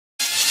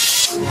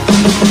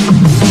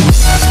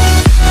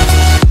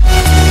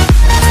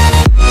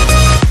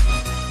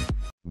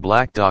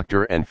Black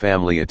doctor and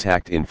family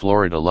attacked in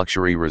Florida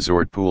luxury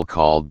resort pool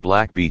called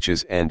Black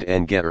Beaches and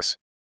nggers.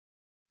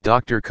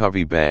 Dr.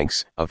 Covey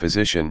Banks, a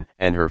physician,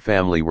 and her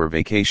family were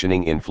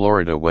vacationing in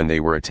Florida when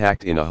they were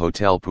attacked in a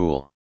hotel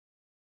pool.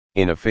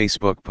 In a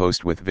Facebook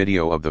post with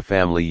video of the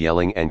family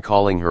yelling and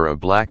calling her a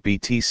black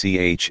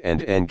btch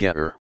and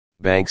ngger,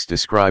 Banks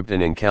described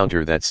an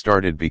encounter that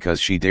started because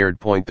she dared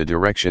point the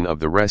direction of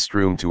the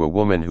restroom to a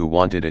woman who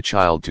wanted a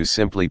child to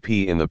simply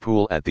pee in the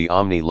pool at the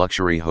Omni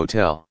Luxury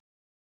Hotel.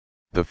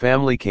 The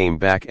family came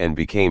back and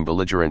became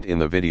belligerent in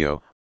the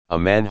video. A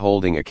man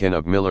holding a can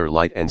of Miller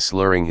Lite and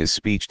slurring his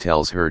speech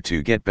tells her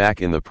to get back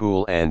in the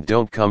pool and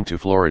don't come to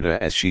Florida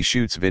as she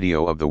shoots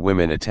video of the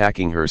women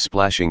attacking her,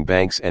 splashing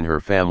Banks and her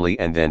family,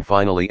 and then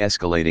finally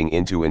escalating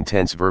into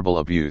intense verbal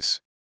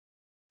abuse.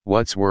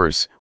 What's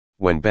worse,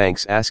 when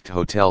Banks asked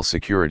hotel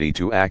security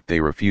to act, they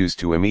refused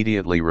to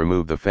immediately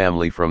remove the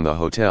family from the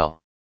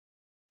hotel.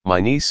 My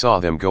niece saw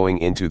them going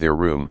into their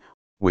room,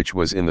 which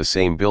was in the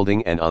same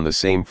building and on the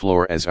same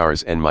floor as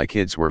ours, and my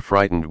kids were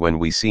frightened when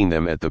we seen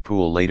them at the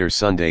pool later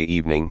Sunday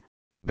evening,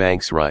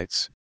 Banks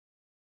writes.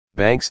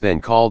 Banks then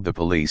called the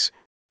police,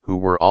 who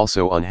were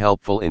also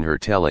unhelpful in her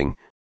telling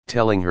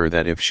her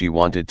that if she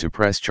wanted to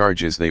press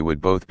charges they would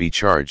both be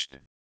charged.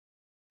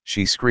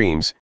 She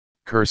screams,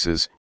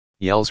 curses,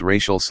 yells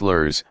racial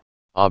slurs,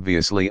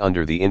 obviously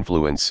under the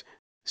influence,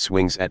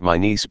 swings at my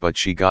niece, but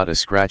she got a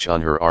scratch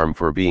on her arm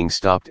for being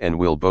stopped and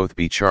will both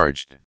be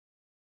charged.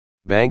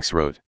 Banks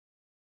wrote.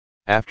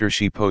 After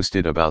she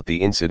posted about the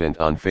incident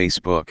on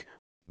Facebook,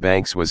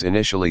 Banks was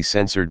initially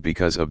censored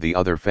because of the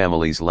other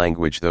family's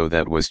language, though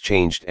that was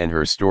changed and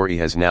her story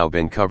has now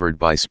been covered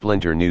by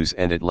Splinter News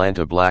and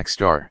Atlanta Black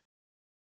Star.